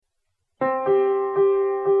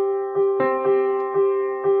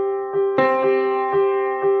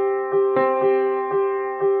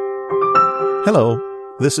Hello,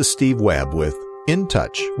 this is Steve Webb with In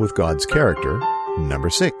Touch with God's Character, number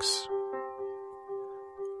 6.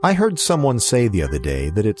 I heard someone say the other day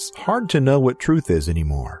that it's hard to know what truth is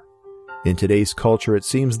anymore. In today's culture, it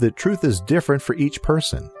seems that truth is different for each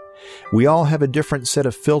person. We all have a different set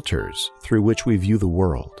of filters through which we view the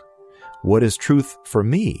world. What is truth for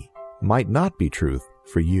me might not be truth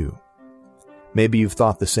for you. Maybe you've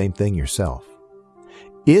thought the same thing yourself.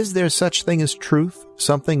 Is there such thing as truth,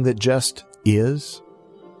 something that just is?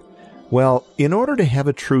 Well, in order to have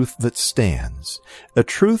a truth that stands, a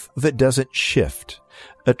truth that doesn't shift,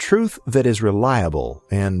 a truth that is reliable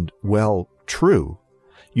and, well, true,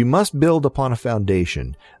 you must build upon a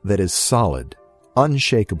foundation that is solid,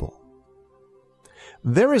 unshakable.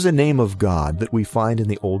 There is a name of God that we find in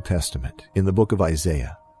the Old Testament, in the book of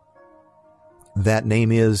Isaiah. That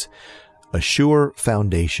name is a sure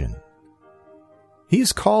foundation. He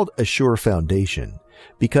is called a sure foundation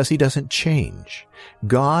because he doesn't change.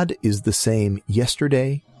 God is the same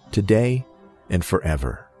yesterday, today, and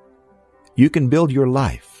forever. You can build your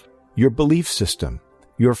life, your belief system,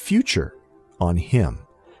 your future on him,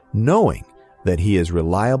 knowing that he is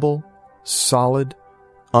reliable, solid,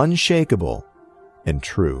 unshakable, and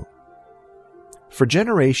true. For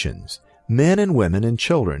generations, men and women and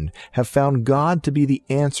children have found God to be the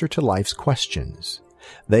answer to life's questions.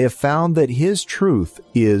 They have found that his truth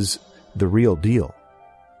is the real deal.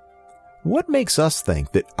 What makes us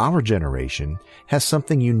think that our generation has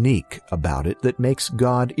something unique about it that makes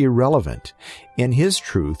God irrelevant and his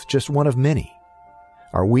truth just one of many?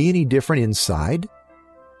 Are we any different inside?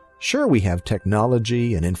 Sure, we have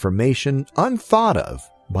technology and information unthought of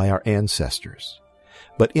by our ancestors.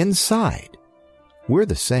 But inside, we're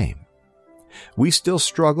the same. We still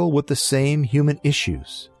struggle with the same human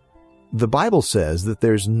issues. The Bible says that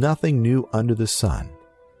there's nothing new under the sun,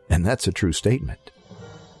 and that's a true statement.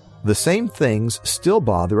 The same things still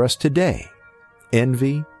bother us today: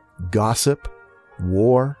 envy, gossip,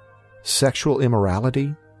 war, sexual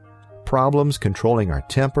immorality, problems controlling our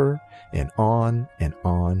temper, and on and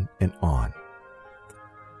on and on.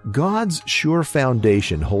 God's sure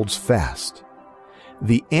foundation holds fast.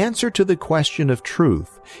 The answer to the question of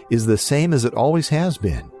truth is the same as it always has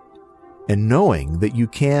been. And knowing that you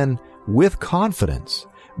can, with confidence,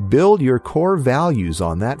 build your core values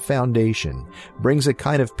on that foundation brings a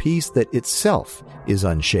kind of peace that itself is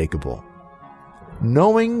unshakable.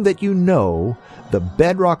 Knowing that you know the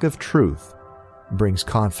bedrock of truth brings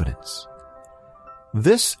confidence.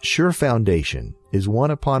 This sure foundation is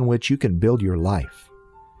one upon which you can build your life.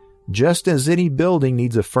 Just as any building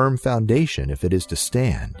needs a firm foundation if it is to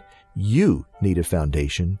stand, you need a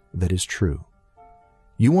foundation that is true.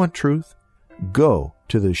 You want truth? Go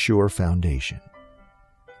to the sure foundation.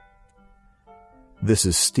 This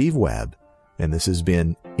is Steve Webb, and this has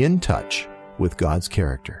been In Touch with God's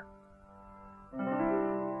Character.